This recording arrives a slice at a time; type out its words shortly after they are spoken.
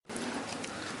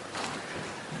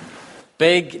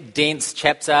Big, dense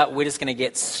chapter. We're just going to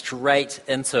get straight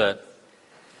into it.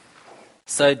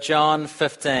 So John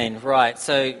 15, right.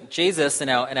 So Jesus, in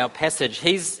our passage,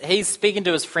 he's speaking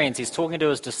to his friends. He's talking to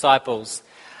his disciples.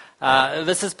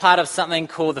 This is part of something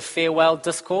called the farewell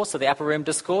discourse, or the upper room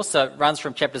discourse. So it runs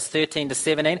from chapters 13 to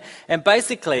 17. And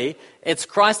basically, it's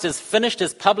Christ has finished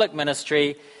his public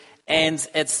ministry, and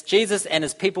it's Jesus and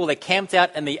his people that camped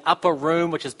out in the upper room,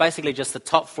 which is basically just the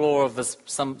top floor of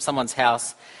someone's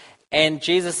house. And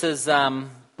Jesus is,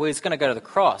 he's going to go to the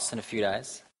cross in a few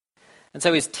days. And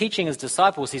so he's teaching his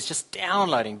disciples. He's just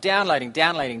downloading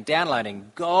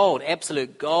gold,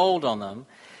 absolute gold on them.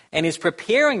 And he's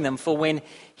preparing them for when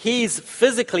he's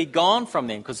physically gone from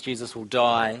them, because Jesus will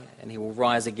die and he will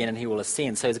rise again and he will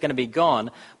ascend. So he's going to be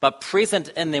gone, but present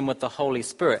in them with the Holy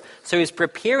Spirit. So he's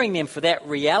preparing them for that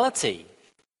reality.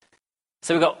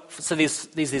 So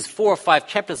there's 4 or 5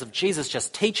 chapters of Jesus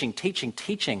just teaching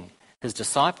his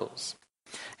disciples.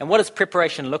 And what does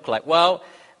preparation look like? Well,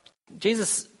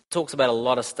 Jesus talks about a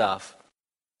lot of stuff.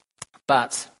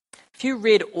 But if you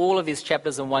read all of these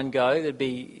chapters in one go,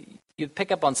 you'd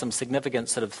pick up on some significant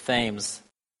sort of themes.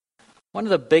 One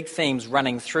of the big themes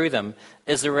running through them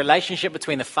is the relationship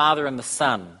between the Father and the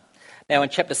Son. Now in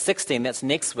chapter 16, that's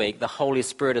next week, the Holy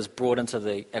Spirit is brought into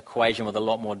the equation with a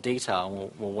lot more detail,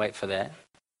 and we'll wait for that.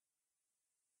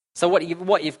 So what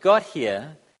you've got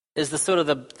here is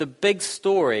the big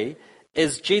story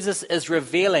is Jesus is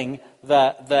revealing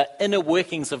the inner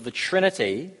workings of the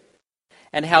Trinity,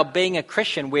 and how being a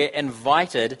Christian we're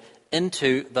invited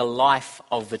into the life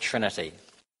of the Trinity.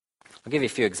 I'll give you a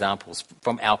few examples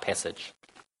from our passage.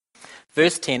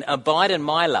 Verse 10, abide in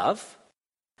my love,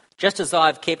 just as I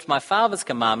have kept my Father's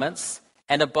commandments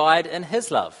and abide in his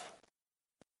love.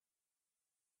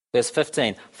 Verse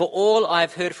 15, for all I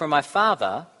have heard from my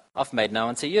Father, I've made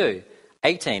known to you.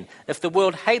 18, if the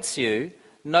world hates you,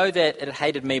 know that it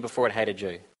hated me before it hated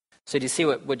you. So do you see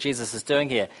what Jesus is doing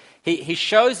here? He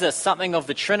shows us something of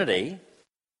the Trinity,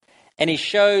 and he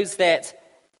shows that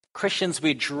Christians,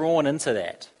 we're drawn into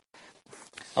that.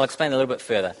 I'll explain a little bit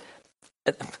further.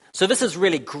 So this is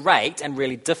really great and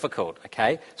really difficult,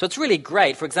 okay? So it's really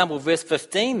great. For example, verse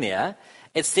 15 there,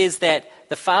 it says that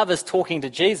the Father's talking to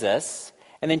Jesus,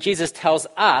 and then Jesus tells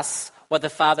us what the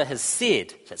Father has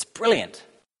said. That's brilliant.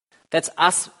 That's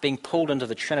us being pulled into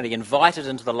the Trinity, invited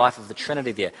into the life of the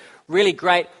Trinity there. Really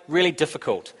great, really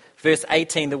difficult. Verse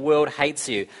 18, the world hates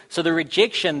you. So the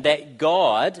rejection that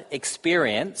God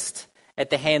experienced at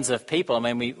the hands of people, I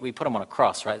mean, we put him on a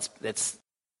cross, right?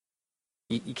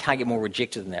 You can't get more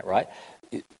rejected than that, right?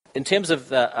 In terms of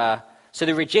so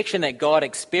the rejection that God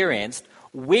experienced,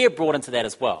 we're brought into that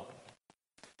as well.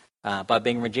 By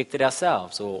being rejected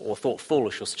ourselves, or thought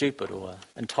foolish or stupid or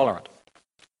intolerant.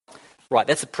 Right,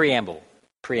 that's a preamble.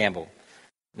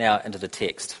 Now into the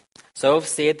text. So I've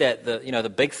said that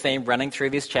the big theme running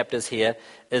through these chapters here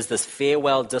is this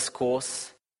farewell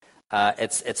discourse.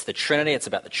 It's the Trinity. It's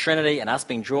about the Trinity and us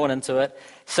being drawn into it.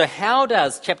 So how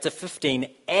does chapter 15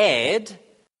 add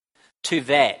to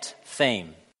that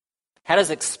theme? How does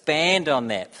it expand on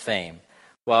that theme?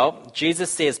 Well, Jesus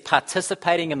says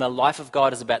participating in the life of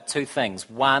God is about 2 things.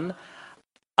 1,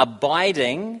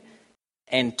 abiding,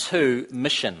 and 2,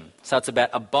 mission. So it's about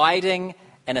abiding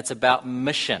and it's about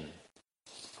mission.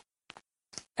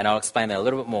 And I'll explain that a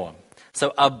little bit more.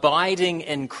 So abiding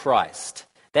in Christ.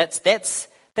 That's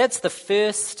the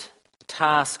first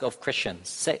task of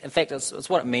Christians. In fact, it's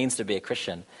what it means to be a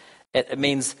Christian. It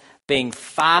means being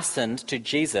fastened to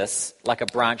Jesus like a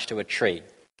branch to a tree.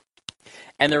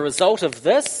 And the result of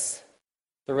this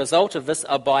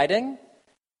abiding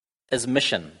is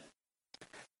mission.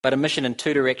 But a mission in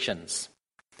 2 directions.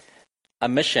 A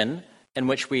mission in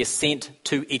which we are sent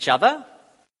to each other,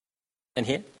 in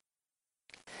here,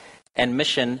 and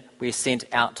mission we are sent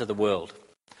out to the world.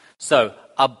 So,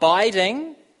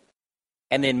 abiding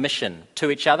and then mission to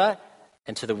each other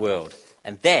and to the world.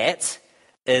 And that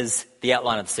is the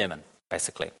outline of the sermon,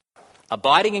 basically.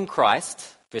 Abiding in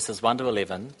Christ, verses 1 to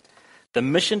 11, the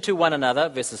mission to one another,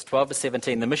 verses 12 to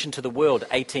 17, the mission to the world,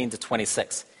 18 to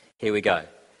 26. Here we go.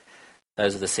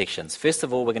 Those are the sections. First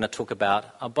of all, we're going to talk about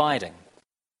abiding.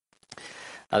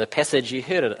 The passage, you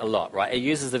heard it a lot, right? It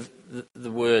uses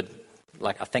the word,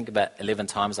 like I think about 11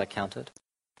 times I counted.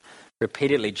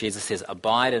 Repeatedly, Jesus says,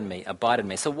 abide in me, abide in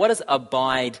me. So what does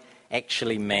abide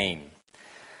actually mean?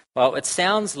 Well, it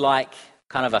sounds like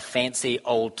kind of a fancy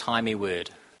old-timey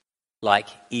word, like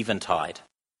eventide,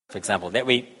 for example. That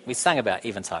we sang about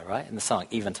eventide, right? In the song,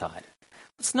 eventide.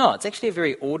 It's not. It's actually a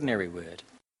very ordinary word.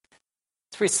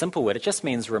 It's a very simple word. It just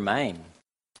means remain,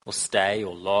 or stay,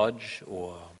 or lodge,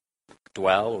 or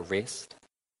dwell, or rest.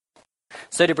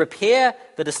 So to prepare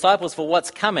the disciples for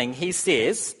what's coming, he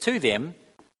says to them,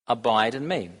 abide in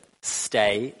me,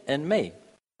 stay in me,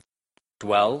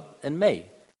 dwell in me.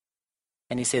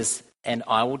 And he says, and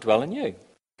I will dwell in you.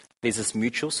 There's this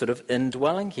mutual sort of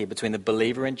indwelling here between the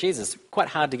believer and Jesus. Quite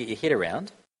hard to get your head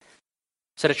around.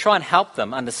 So to try and help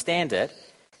them understand it,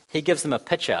 he gives them a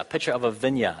picture of a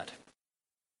vineyard.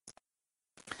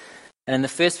 And in the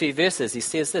first few verses, he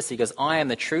says this. He goes, I am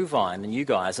the true vine and you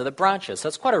guys are the branches. So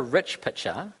it's quite a rich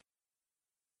picture.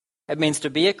 It means to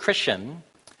be a Christian,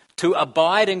 to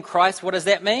abide in Christ. What does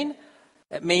that mean?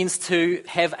 It means to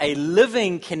have a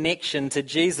living connection to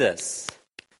Jesus.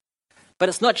 But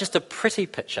it's not just a pretty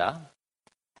picture.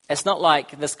 It's not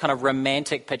like this kind of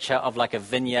romantic picture of like a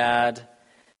vineyard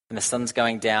and the sun's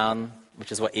going down,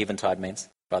 which is what eventide means,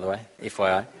 by the way,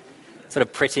 FYI. It's sort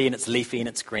of pretty and it's leafy and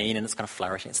it's green and it's kind of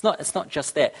flourishing. It's not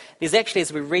just that. There's actually,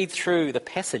 as we read through the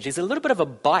passage, there's a little bit of a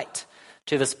bite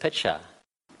to this picture.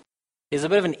 There's a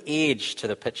bit of an edge to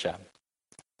the picture.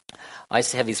 I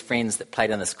used to have these friends that played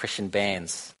in this Christian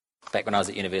bands back when I was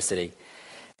at university.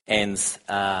 And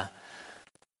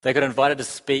they got invited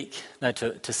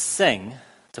to sing,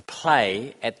 to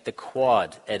play at the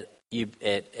quad at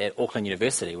Auckland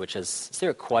University, which is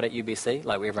there a quad at UBC,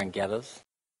 like where everyone gathers?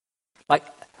 Like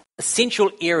a central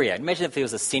area. Imagine if there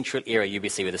was a central area at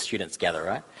UBC where the students gather,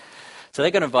 right? So they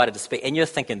got invited to speak, and you're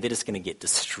thinking they're just going to get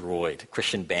destroyed.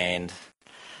 Christian band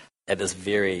at this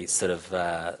very sort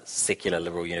of secular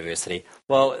liberal university.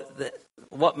 Well,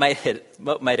 what made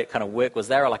it kind of work was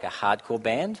they were like a hardcore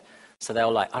band. So they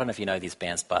were like, I don't know if you know these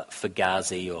bands, but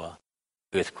Fugazi or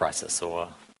Earth Crisis or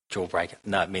Jawbreaker.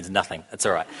 No, it means nothing. It's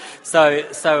all right. So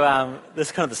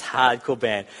this kind of this hardcore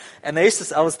band. And they used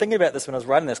to, I was thinking about this when I was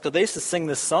writing this, because they used to sing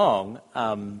this song,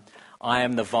 I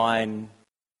am the vine,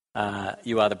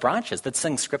 you are the branches. They'd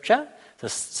sing scripture.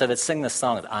 So they'd sing this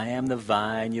song, I am the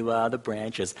vine, you are the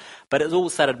branches. But it all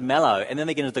started mellow. And then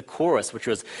they get into the chorus, which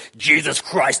was, Jesus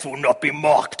Christ will not be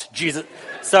mocked.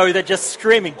 So they're just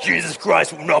screaming, Jesus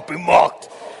Christ will not be mocked.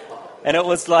 And it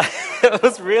was like, it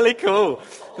was really cool.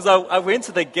 Because I went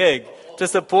to the gig to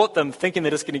support them, thinking they're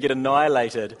just going to get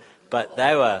annihilated. But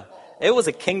it was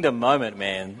a kingdom moment,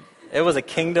 man. It was a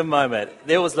kingdom moment.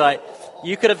 There was like,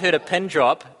 you could have heard a pin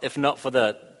drop if not for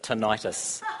the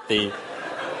tinnitus,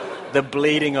 the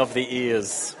bleeding of the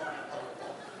ears.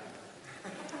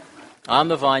 I'm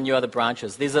the vine, you are the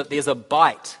branches. There's a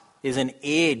bite, there's an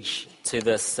edge to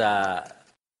this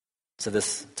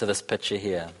picture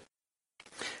here.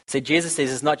 See, Jesus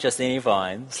says it's not just any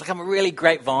vine. It's like, I'm a really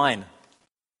great vine.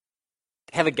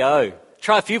 Have a go.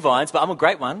 Try a few vines, but I'm a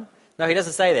great one. No, he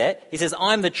doesn't say that. He says,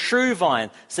 I'm the true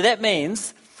vine. So that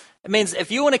means,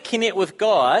 if you want to connect with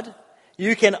God,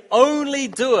 you can only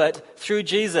do it through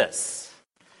Jesus.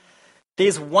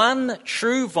 There's one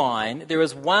true vine. There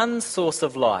is one source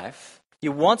of life.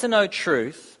 You want to know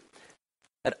truth,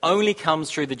 it only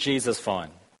comes through the Jesus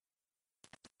vine.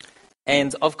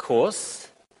 And of course,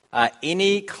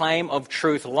 any claim of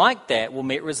truth like that will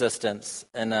meet resistance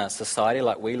in a society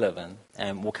like we live in,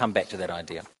 and we'll come back to that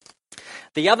idea.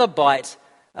 The other bite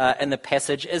in the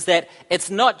passage is that it's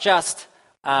not just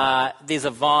there's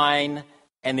a vine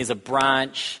and there's a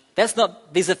branch. There's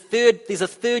a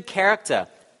third character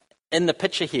in the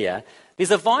picture here.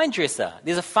 There's a vine dresser.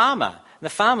 There's a farmer. And the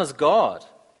farmer's God.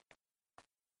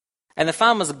 And the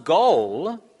farmer's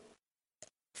goal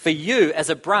for you as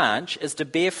a branch is to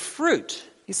bear fruit.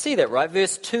 You see that, right?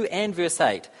 Verse 2 and verse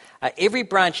 8. Every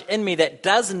branch in me that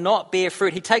does not bear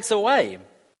fruit, he takes away.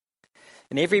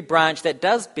 And every branch that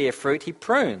does bear fruit, he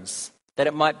prunes, that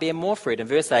it might bear more fruit. In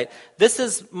verse 8, this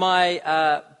is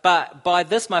but by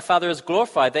this my Father is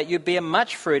glorified, that you bear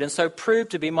much fruit, and so prove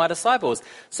to be my disciples.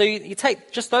 So you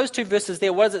take just those two verses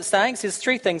there. What is it saying? It says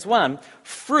three things. One,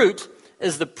 fruit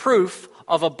is the proof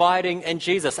of abiding in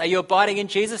Jesus. Are you abiding in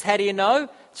Jesus? How do you know?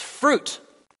 It's fruit.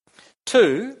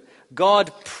 Two,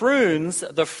 God prunes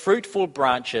the fruitful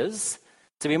branches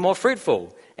to be more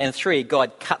fruitful. And three,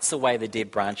 God cuts away the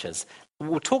dead branches.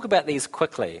 We'll talk about these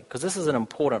quickly, because this is an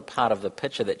important part of the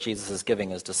picture that Jesus is giving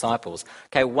his disciples.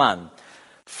 Okay, one,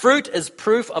 fruit is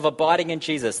proof of abiding in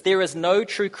Jesus. There is no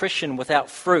true Christian without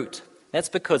fruit. That's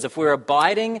because if we're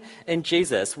abiding in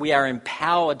Jesus, we are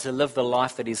empowered to live the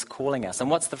life that he's calling us. And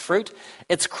what's the fruit?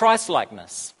 It's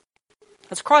Christ-likeness.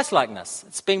 It's Christ-likeness.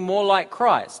 It's being more like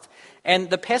Christ. And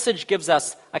the passage gives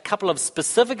us a couple of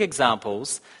specific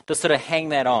examples to sort of hang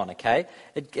that on, okay?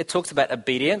 It talks about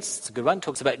obedience, it's a good one. It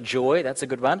talks about joy, that's a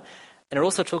good one. And it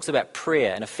also talks about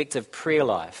prayer, an effective prayer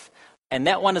life. And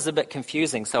that one is a bit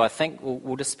confusing, so I think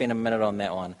we'll just spend a minute on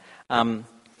that one.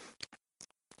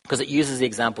 Because it uses the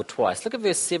example twice. Look at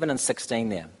verse 7 and 16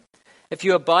 there. If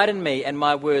you abide in me and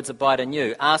my words abide in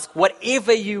you, ask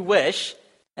whatever you wish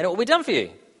and it will be done for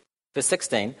you. Verse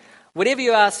 16, whatever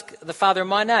you ask the Father in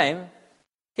my name,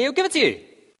 he will give it to you.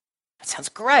 That sounds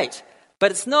great,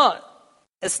 but it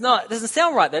doesn't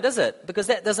sound right though, does it? Because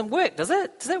that doesn't work, does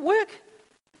it? Does that work?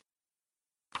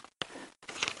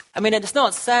 I mean, it's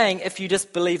not saying if you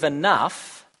just believe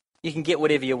enough, you can get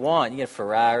whatever you want. You get a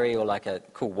Ferrari or like a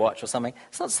cool watch or something.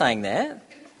 It's not saying that.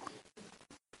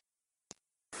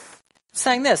 It's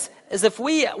saying this, is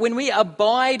when we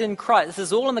abide in Christ, this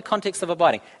is all in the context of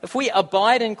abiding. If we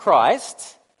abide in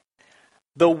Christ,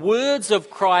 the words of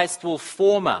Christ will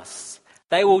form us.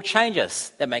 They will change us.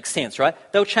 That makes sense, right?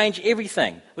 They'll change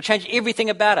everything. Will change everything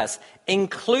about us,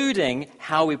 including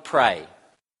how we pray.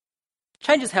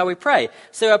 Changes how we pray.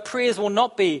 So our prayers will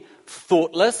not be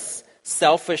thoughtless,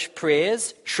 selfish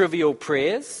prayers, trivial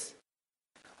prayers.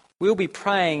 We'll be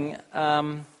praying,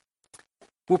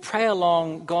 we'll pray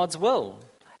along God's will.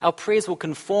 Our prayers will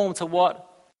conform to what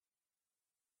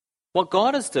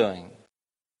God is doing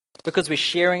because we're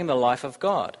sharing the life of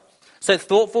God. So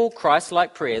thoughtful,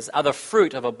 Christ-like prayers are the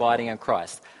fruit of abiding in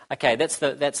Christ. Okay, that's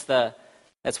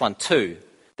one. Two.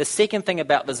 The second thing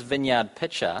about this vineyard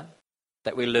picture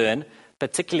that we learn,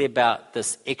 particularly about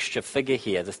this extra figure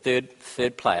here, the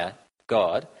third player,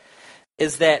 God,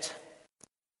 is that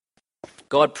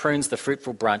God prunes the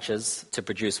fruitful branches to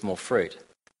produce more fruit.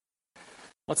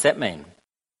 What's that mean?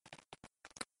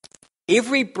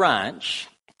 Every branch,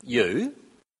 that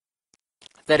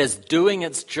is doing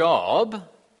its job,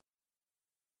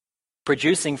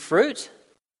 producing fruit,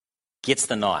 gets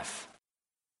the knife.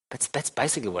 That's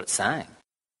basically what it's saying.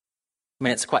 I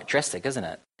mean, it's quite drastic, isn't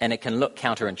it? And it can look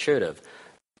counterintuitive.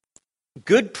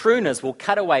 Good pruners will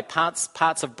cut away parts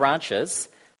of branches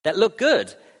that look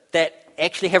good, that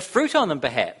actually have fruit on them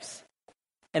perhaps.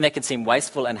 And they can seem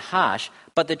wasteful and harsh,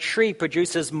 but the tree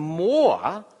produces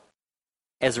more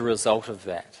as a result of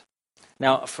that.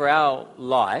 Now, for our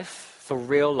life, for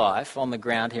real life on the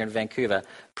ground here in Vancouver,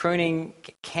 pruning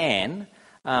can,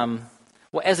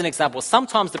 as an example,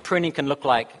 sometimes the pruning can look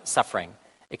like suffering.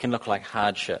 It can look like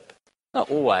hardship. Not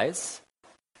always.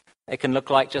 It can look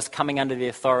like just coming under the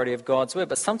authority of God's word,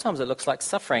 but sometimes it looks like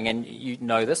suffering, and you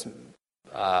know this,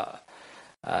 that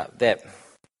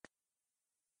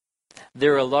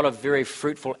there are a lot of very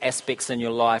fruitful aspects in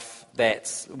your life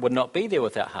that would not be there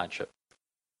without hardship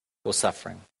or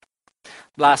suffering.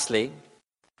 Lastly,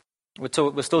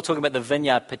 we're still talking about the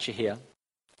vineyard picture here.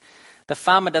 The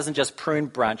farmer doesn't just prune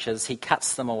branches, he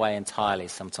cuts them away entirely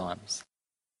sometimes.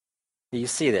 You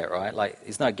see that, right? Like,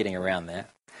 he's not getting around that.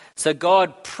 So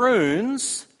God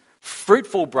prunes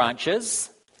fruitful branches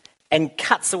and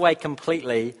cuts away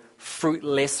completely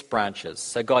fruitless branches.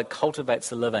 So God cultivates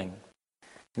the living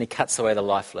and he cuts away the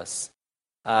lifeless.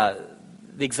 The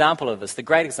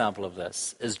great example of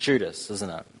this is Judas, isn't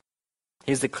it?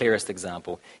 Here's the clearest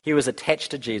example. He was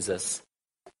attached to Jesus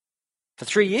for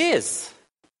 3 years,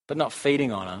 but not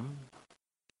feeding on him.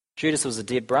 Judas was a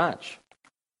dead branch.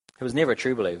 He was never a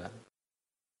true believer.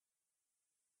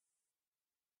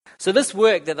 So this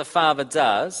work that the Father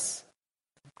does,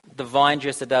 the vine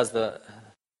dresser does,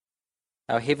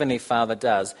 our Heavenly Father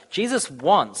does, Jesus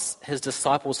wants his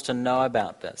disciples to know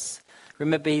about this.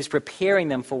 Remember, he's preparing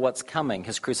them for what's coming,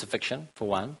 his crucifixion, for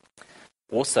one.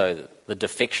 Also, the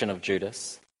defection of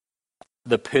Judas,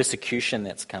 the persecution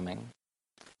that's coming.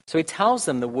 So he tells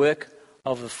them the work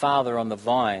of the Father on the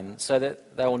vine so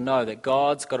that they will know that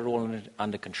God's got it all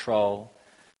under control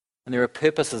and there are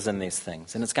purposes in these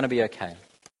things and it's going to be okay.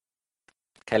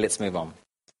 Okay, let's move on.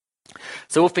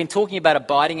 So we've been talking about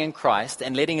abiding in Christ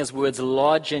and letting his words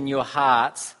lodge in your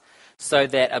hearts so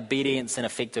that obedience and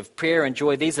effective prayer and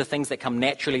joy, these are things that come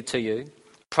naturally to you,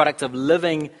 product of a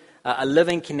living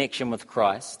connection with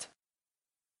Christ.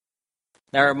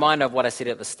 Now, a reminder of what I said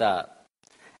at the start.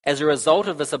 As a result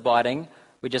of this abiding,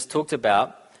 we just talked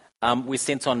about, we're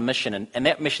sent on mission, and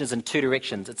that mission is in two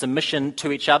directions. It's a mission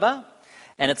to each other,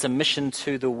 and it's a mission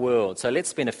to the world. So let's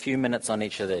spend a few minutes on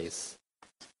each of these.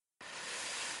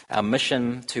 Our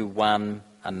mission to one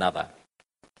another.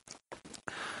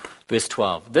 Verse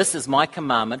 12. This is my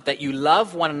commandment, that you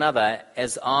love one another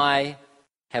as I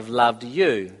have loved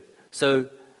you. So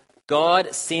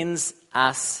God sends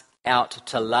us out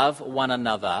to love one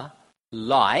another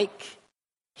like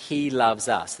he loves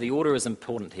us. The order is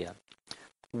important here.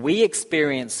 We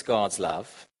experience God's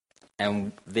love,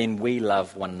 and then we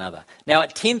love one another. Now,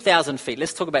 at 10,000 feet,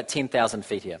 let's talk about 10,000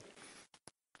 feet here.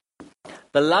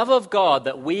 The love of God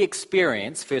that we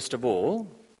experience, first of all,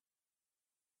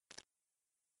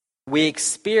 we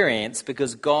experience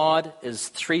because God is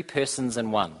three persons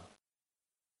in one.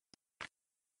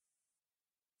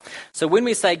 So when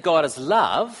we say God is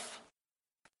love,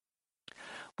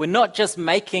 we're not just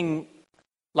making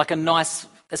like a nice,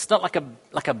 it's not like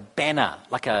a banner,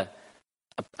 like a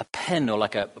pin or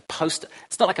like a poster.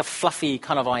 It's not like a fluffy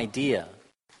kind of idea.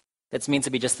 It's meant to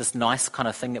be just this nice kind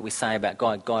of thing that we say about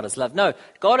God. God is love. No,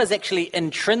 God is actually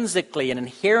intrinsically and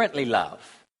inherently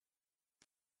love.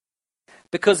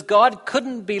 Because God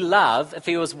couldn't be love if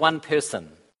he was one person.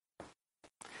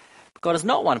 God is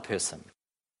not one person.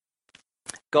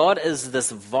 God is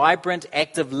this vibrant,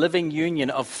 active, living union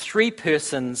of three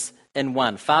persons in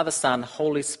one, Father, Son,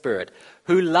 Holy Spirit,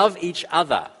 who love each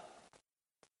other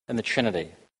in the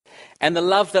Trinity. And the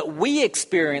love that we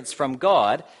experience from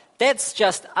God, that's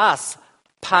just us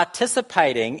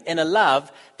participating in a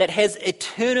love that has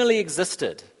eternally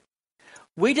existed.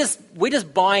 We're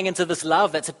just buying into this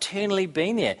love that's eternally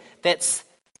been there, that's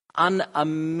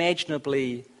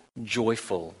unimaginably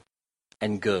joyful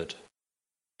and good.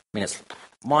 I mean, it's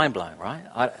mind-blowing,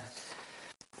 right?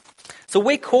 So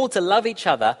we're called to love each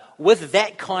other with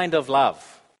that kind of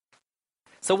love.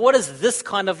 So what does this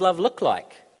kind of love look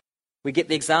like? We get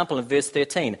the example in verse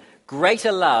 13.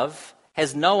 Greater love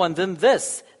has no one than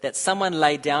this, that someone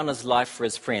laid down his life for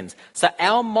his friends. So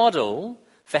our model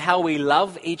for how we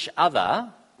love each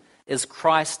other is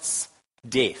Christ's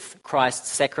death, Christ's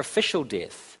sacrificial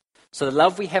death. So the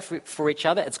love we have for each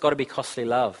other, it's got to be costly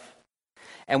love.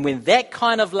 And when that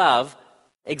kind of love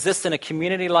exists in a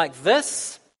community like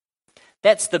this,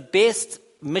 that's the best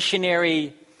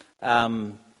missionary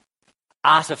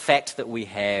artifact that we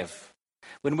have.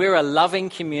 When we're a loving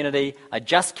community, a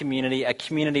just community, a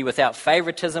community without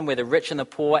favoritism, where the rich and the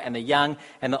poor and the young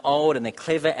and the old and the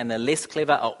clever and the less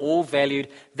clever are all valued,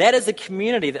 that is a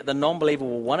community that the non-believer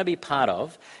will want to be part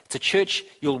of. It's a church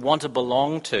you'll want to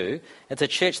belong to. It's a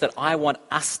church that I want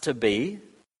us to be.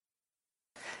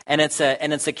 And it's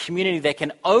a community that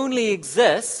can only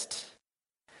exist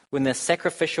when the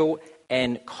sacrificial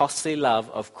and costly love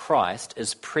of Christ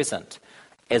is present.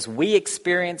 As we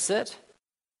experience it,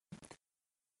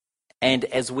 and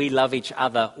as we love each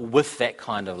other with that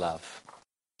kind of love.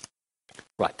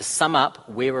 Right, to sum up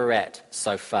where we're at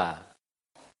so far.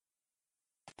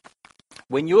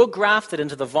 When you're grafted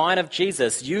into the vine of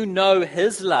Jesus, you know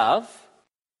his love,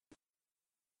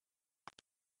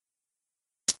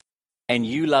 and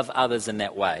you love others in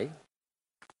that way.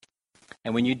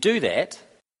 And when you do that,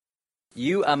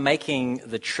 you are making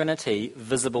the Trinity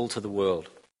visible to the world.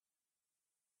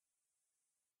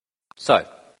 So,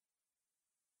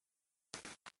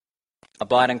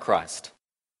 abide in Christ.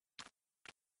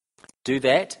 Do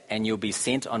that and you'll be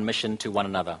sent on mission to one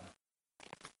another.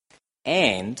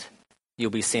 And you'll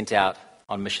be sent out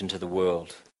on mission to the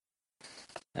world.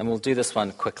 And we'll do this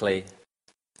one quickly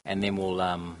and then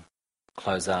we'll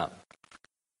close up.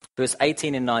 Verse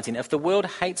 18 and 19. If the world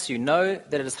hates you, know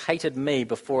that it has hated me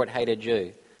before it hated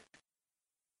you.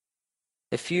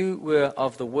 If you were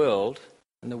of the world,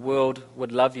 and the world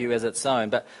would love you as its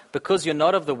own. But because you're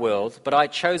not of the world, but I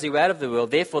chose you out of the world,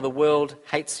 therefore the world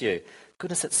hates you.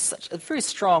 Goodness, it's very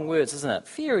strong words, isn't it?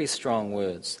 Very strong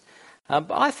words. But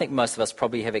I think most of us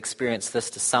probably have experienced this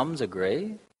to some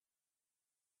degree.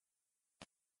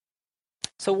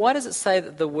 So why does it say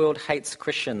that the world hates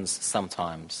Christians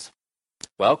sometimes?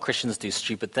 Well, Christians do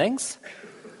stupid things.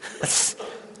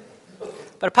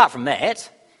 But apart from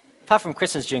that, apart from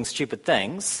Christians doing stupid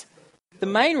things, the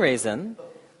main reason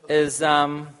is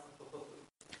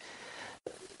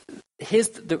here's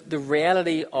the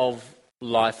reality of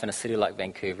life in a city like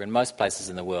Vancouver and most places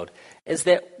in the world is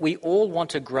that we all want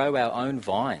to grow our own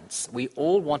vines. We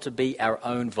all want to be our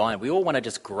own vine. We all want to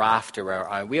just graft to our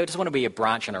own. We just want to be a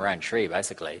branch on our own tree,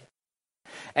 basically.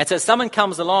 And so someone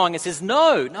comes along and says,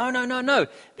 no.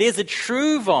 There's a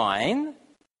true vine.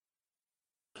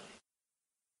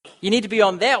 You need to be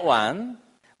on that one.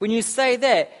 When you say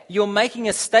that, you're making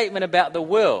a statement about the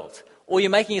world, or you're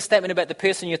making a statement about the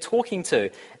person you're talking to,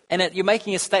 and you're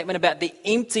making a statement about the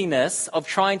emptiness of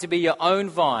trying to be your own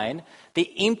vine,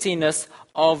 the emptiness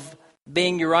of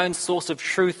being your own source of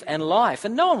truth and life.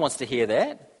 And no one wants to hear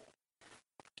that.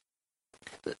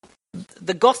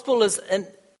 The gospel is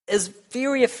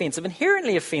very offensive,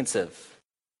 inherently offensive,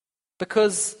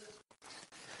 because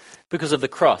of the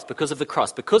cross, because of the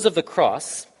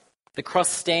cross. The cross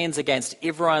stands against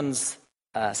everyone's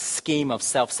scheme of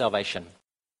self-salvation.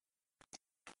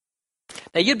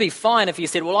 Now, you'd be fine if you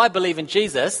said, well, I believe in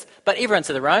Jesus, but everyone's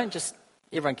to their own.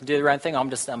 Everyone can do their own thing. I'm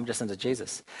just into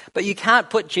Jesus. But you can't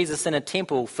put Jesus in a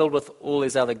temple filled with all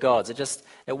these other gods.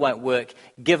 It won't work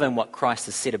given what Christ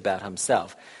has said about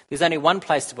himself. There's only one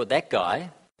place to put that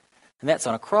guy, and that's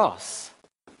on a cross.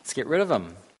 Let's get rid of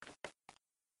him.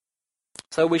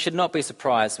 So we should not be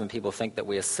surprised when people think that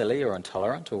we are silly or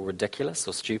intolerant or ridiculous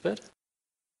or stupid.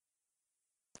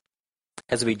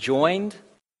 As we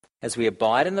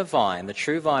abide in the vine, the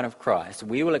true vine of Christ,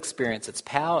 we will experience its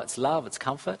power, its love, its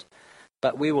comfort,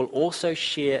 but we will also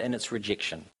share in its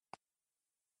rejection.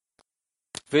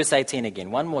 Verse 18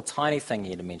 again, one more tiny thing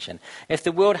here to mention. If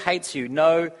the world hates you,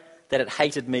 know that it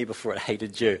hated me before it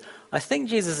hated you. I think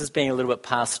Jesus is being a little bit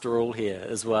pastoral here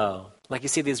as well. Like you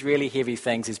see, there's really heavy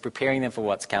things. He's preparing them for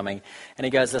what's coming. And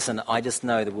he goes, listen, I just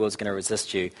know the world's going to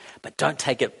resist you, but don't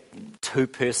take it too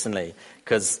personally,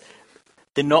 because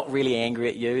they're not really angry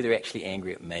at you. They're actually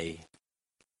angry at me.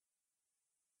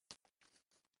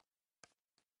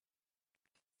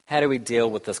 How do we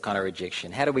deal with this kind of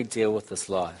rejection? How do we deal with this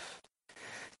life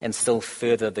and still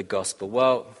further the gospel?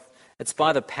 Well, it's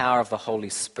by the power of the Holy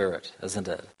Spirit, isn't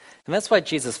it? And that's why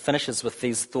Jesus finishes with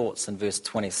these thoughts in verse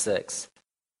 26.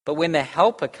 But when the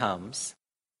Helper comes,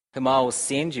 whom I will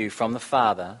send you from the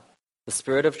Father, the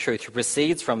Spirit of truth who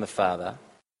proceeds from the Father,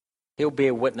 he'll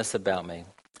bear witness about me.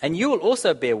 And you will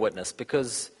also bear witness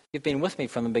because you've been with me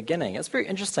from the beginning. It's very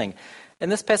interesting. In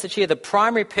this passage here, the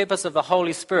primary purpose of the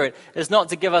Holy Spirit is not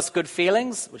to give us good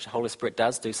feelings, which the Holy Spirit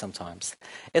does do sometimes.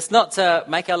 It's not to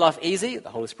make our life easy. The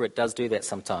Holy Spirit does do that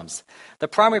sometimes. The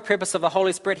primary purpose of the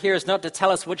Holy Spirit here is not to tell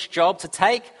us which job to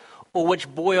take or which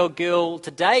boy or girl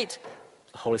to date.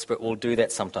 The Holy Spirit will do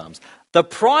that sometimes. The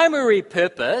primary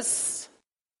purpose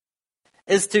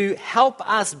is to help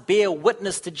us bear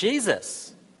witness to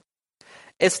Jesus.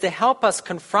 It's to help us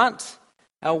confront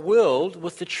our world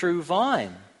with the true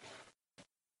vine.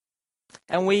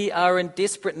 And we are in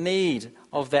desperate need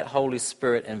of that Holy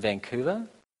Spirit in Vancouver.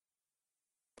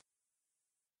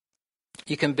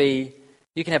 You can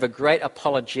have a great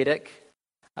apologetic.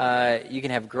 You can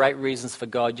have great reasons for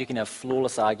God. You can have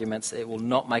flawless arguments. It will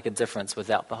not make a difference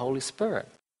without the Holy Spirit.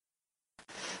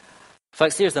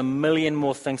 Folks, there's a million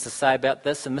more things to say about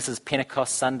this, and this is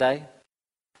Pentecost Sunday.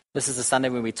 This is the Sunday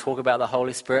when we talk about the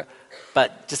Holy Spirit.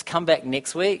 But just come back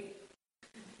next week,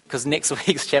 because next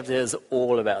week's chapter is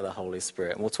all about the Holy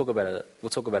Spirit. And we'll talk about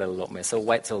it a lot more. So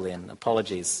wait till then.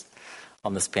 Apologies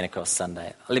on this Pentecost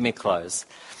Sunday. Let me close.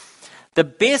 The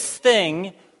best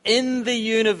thing in the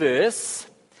universe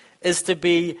is to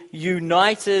be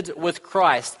united with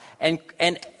Christ. And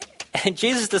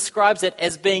Jesus describes it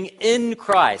as being in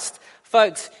Christ.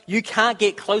 Folks, you can't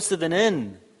get closer than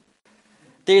in.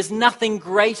 There's nothing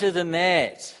greater than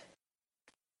that.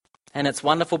 And it's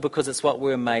wonderful because it's what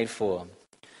we're made for.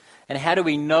 And how do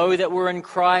we know that we're in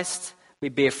Christ? We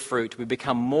bear fruit. We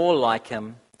become more like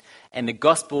him. And the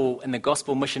gospel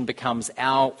mission becomes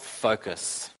our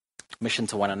focus. Mission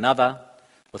to one another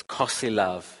with costly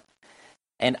love.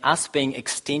 And us being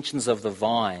extensions of the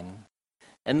vine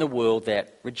in the world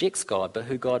that rejects God, but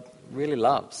who God really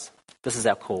loves. This is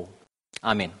our call.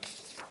 Amen.